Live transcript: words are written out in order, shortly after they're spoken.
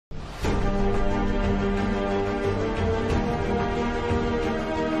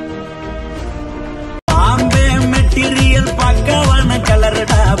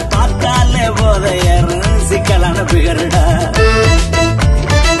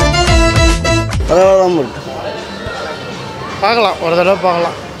பார்க்கலாம், ஒரு தடவை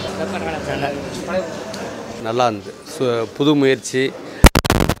பார்க்கலாம். நல்லா இருந்தது. புது முயற்சி,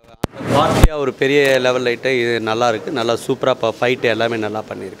 பார்ட்டியாக ஒரு பெரிய லெவல் லைட்டு இது நல்லா இருக்குது. நல்லா சூப்பராக ஃபைட்டு எல்லாமே நல்லா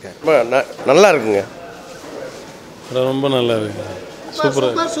பண்ணியிருக்காரு. ரொம்ப நல்லா இருக்குங்க. ரொம்ப நல்லா இருக்கு.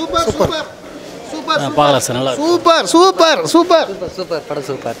 சூப்பர் சூப்பர் சூப்பர் சூப்பர் பார்க்கலாம் சார். நல்லா சூப்பர் சூப்பர் சூப்பர் சூப்பர் படம்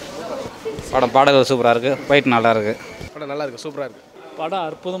சூப்பர். படம் பாடல்கள் சூப்பராக இருக்குது, ஃபைட் நல்லா இருக்குது. படம் நல்லா இருக்குது, சூப்பராக இருக்குது. படம்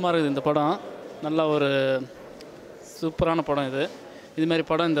அற்புதமாக இருக்குது. இந்த படம் நல்ல ஒரு சூப்பரான படம். இதுமாரி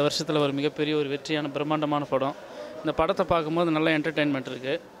படம் இந்த வருஷத்தில் ஒரு மிகப்பெரிய ஒரு வெற்றியான பிரம்மாண்டமான படம். இந்த படத்தை பார்க்கும்போது நல்ல என்டர்டெயின்மெண்ட்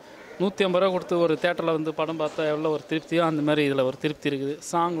இருக்குது. 150 ரூபா கொடுத்து ஒரு தேட்டரில் வந்து படம் பார்த்தா எவ்வளோ ஒரு திருப்தியோ அந்த மாதிரி இதில் ஒரு திருப்தி இருக்குது.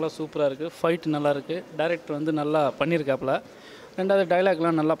 சாங்லாம் சூப்பராக இருக்குது, ஃபைட் நல்லா இருக்குது, டைரக்டர் வந்து நல்லா பண்ணியிருக்காப்புல. ரெண்டாவது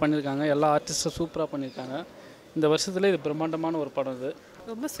டைலாக்லாம் நல்லா பண்ணியிருக்காங்க, எல்லா ஆர்டிஸ்ட்டும் சூப்பராக பண்ணியிருக்காங்க. இந்த வருஷத்தில் இது பிரம்மாண்டமான ஒரு படம். இது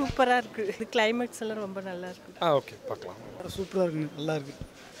ரொம்ப சூப்பராக இருக்குது. இது கிளைமேக்ஸ் எல்லாம் ரொம்ப நல்லா இருக்குது. ஓகே, பார்க்கலாம். சூப்பராக இருக்குங்க, நல்லா இருக்குது,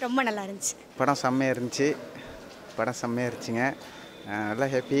 ரொம்ப நல்லா இருந்துச்சு. படம் செம்மையாக இருந்துச்சு. படம் செம்மையாக இருந்துச்சுங்க. நல்லா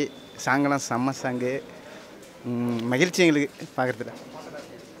ஹாப்பி. சாங்கெல்லாம் செம்ம சாங்கு. மகிழ்ச்சி எங்களுக்கு பார்க்குறதுல.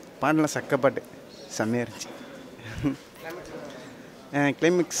 பாடலாம் சக்க பாட்டு செம்மையாக இருந்துச்சு.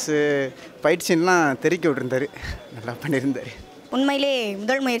 கிளைமேக்ஸு ஃபைட் சீன்லாம் தெறிக்க விட்டுருந்தார், நல்லா பண்ணியிருந்தார். உண்மையிலே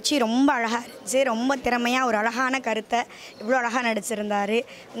முதல் முயற்சி ரொம்ப அழகாக இருந்துச்சு. ரொம்ப திறமையாக ஒரு அழகான கருத்தை இவ்வளோ அழகாக நடிச்சிருந்தார்.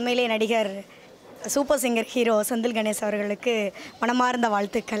 உண்மையிலே நடிகர் super singer hero Senthil Ganesh அவர்களுக்கு மனமார்ந்த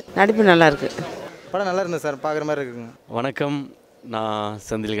வாழ்த்துக்கள். நடிப்பு நல்லா இருக்குது. படம் நல்லா இருந்தது சார், பார்க்குற மாதிரி இருக்குங்க. வணக்கம், நான்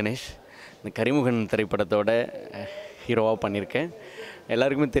செந்தில் கணேஷ். இந்த கரிமுகன் திரைப்படத்தோட ஹீரோவாக பண்ணியிருக்கேன்.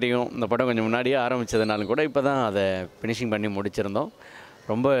 எல்லாருக்குமே தெரியும், இந்த படம் கொஞ்சம் முன்னாடியே ஆரம்பித்ததுனாலும் கூட இப்போ தான் அதை ஃபினிஷிங் பண்ணி முடிச்சிருந்தோம்.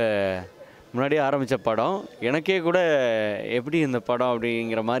 ரொம்ப முன்னாடியே ஆரம்பித்த படம். எனக்கே கூட எப்படி இந்த படம்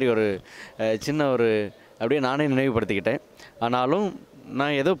அப்படிங்கிற மாதிரி ஒரு சின்ன ஒரு அப்படியே நானே நினைவுபடுத்திக்கிட்டேன். ஆனாலும்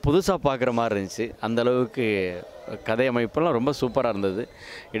நான் ஏதோ புதுசாக பார்க்குற மாதிரி இருந்துச்சு. அந்தளவுக்கு கதை அமைப்பெல்லாம் ரொம்ப சூப்பராக இருந்தது.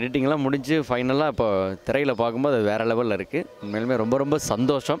 எடிட்டிங்லாம் முடிஞ்சு ஃபைனலாக இப்போ திரையில் பார்க்கும்போது அது வேறு லெவலில் இருக்குது. உண்மையிலுமே ரொம்ப ரொம்ப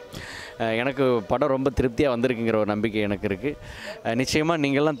சந்தோஷம். எனக்கு படம் ரொம்ப திருப்தியாக வந்திருக்குங்கிற ஒரு நம்பிக்கை எனக்கு இருக்குது. நிச்சயமாக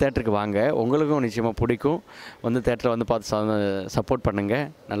நீங்கள்லாம் தேட்டருக்கு வாங்க, உங்களுக்கும் நிச்சயமாக பிடிக்கும். வந்து தேட்டரில் வந்து பார்த்து சப்போர்ட் பண்ணுங்கள்.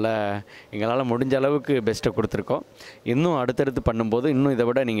 நல்லா எங்களால் முடிஞ்ச அளவுக்கு பெஸ்ட்டை கொடுத்துருக்கோம். இன்னும் அடுத்தடுத்து பண்ணும்போது இன்னும் இதை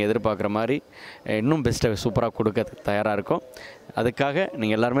விட நீங்கள் எதிர்பார்க்குற மாதிரி இன்னும் பெஸ்ட்டை சூப்பராக கொடுக்க தயாராக இருக்கும். அதுக்காக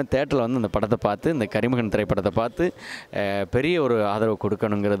நீங்கள் எல்லாருமே தேட்டரில் வந்து இந்த படத்தை பார்த்து, இந்த கரிமுகன் திரைப்படத்தை பார்த்து பெரிய ஒரு ஆதரவு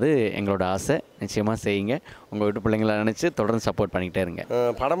கொடுக்கணுங்கிறது எங்களோட ஆசை. நிச்சயமாக செய்யுங்க. உங்கள் வீட்டு பிள்ளைங்களை நினச்சி தொடர்ந்து சப்போர்ட் பண்ணிக்கிட்டே இருங்க.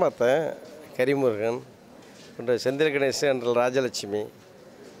 படம் பார்த்தேன். கரிமுருகன் பட்டு செந்தில் கணேஷ் என்ற ராஜலட்சுமி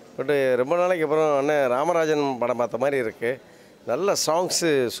பட்டு ரொம்ப நாளைக்கு அப்புறம் அண்ணன் ராமராஜன் படம் பார்த்த மாதிரி இருக்குது. நல்ல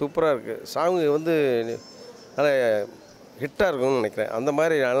சாங்ஸு சூப்பராக இருக்குது. சாங்கு வந்து நல்ல ஹிட்டாக இருக்கும்னு நினைக்கிறேன். அந்த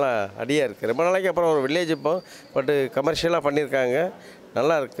மாதிரி நல்லா அடியாக இருக்குது. ரொம்ப நாளைக்கு அப்புறம் ஒரு வில்லேஜ் இப்போ பட்டு கமர்ஷியலாக பண்ணியிருக்காங்க.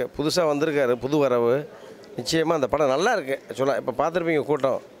 நல்லா இருக்குது. புதுசாக வந்திருக்காரு, புது வரவு. நிச்சயமாக அந்த படம் நல்லா இருக்குது. ஆக்சுவலாக இப்போ பார்த்துருப்பீங்க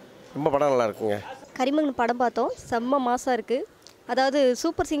கூட்டம். ரொம்ப படம் நல்லா இருக்குங்க. கரிமுகன் படம் பார்த்தோம், செம்ம மாசாக இருக்குது. அதாவது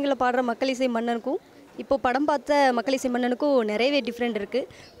சூப்பர் சிங்கரில் பாடுற மக்கள் இசை மன்னனுக்கும் இப்போது படம் பார்த்த மக்கள் இசை மன்னனுக்கும் நிறையவே டிஃப்ரெண்ட் இருக்குது.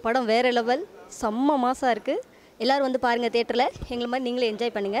 படம் வேறு லெவல், செம்ம மாசாக இருக்குது. எல்லோரும் வந்து பாருங்கள் தேட்டரில். எங்களை மாதிரி நீங்களே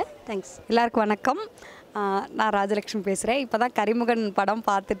என்ஜாய் பண்ணுங்கள். தேங்க்ஸ். எல்லாருக்கும் வணக்கம். நான் ராஜலக்ஷ்மி பேசுகிறேன். இப்போ தான் கரிமுகன் படம்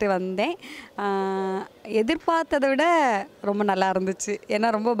பார்த்துட்டு வந்தேன். எதிர்பார்த்ததை விட ரொம்ப நல்லா இருந்துச்சு. ஏன்னா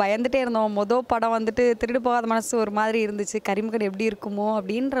ரொம்ப பயந்துகிட்டே இருந்தோம். மொதல் படம் வந்துட்டு திருடு போகாத மனசு ஒரு மாதிரி இருந்துச்சு. கரிமுகன் எப்படி இருக்குமோ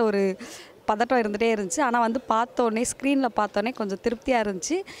அப்படின்ற ஒரு பதட்டம் இருந்துகிட்டே இருந்துச்சு. ஆனால் வந்து பார்த்தோன்னே, ஸ்க்ரீனில் பார்த்தோன்னே கொஞ்சம் திருப்தியாக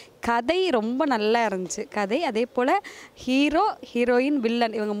இருந்துச்சு. கதை ரொம்ப நல்லா இருந்துச்சு. கதை அதே போல் ஹீரோ, ஹீரோயின்,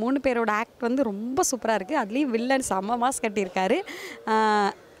 வில்லன் இவங்க 3 பேரோட ஆக்ட் வந்து ரொம்ப சூப்பராக இருக்குது. அதுலேயும் வில்லன் செம்ம மாஸ் கட்டியிருக்காரு.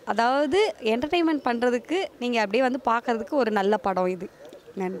 அதாவது என்டர்டெயின்மெண்ட் பண்ணுறதுக்கு நீங்கள் அப்படியே வந்து பார்க்குறதுக்கு ஒரு நல்ல படம் இது.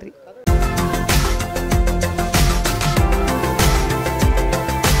 நன்றி.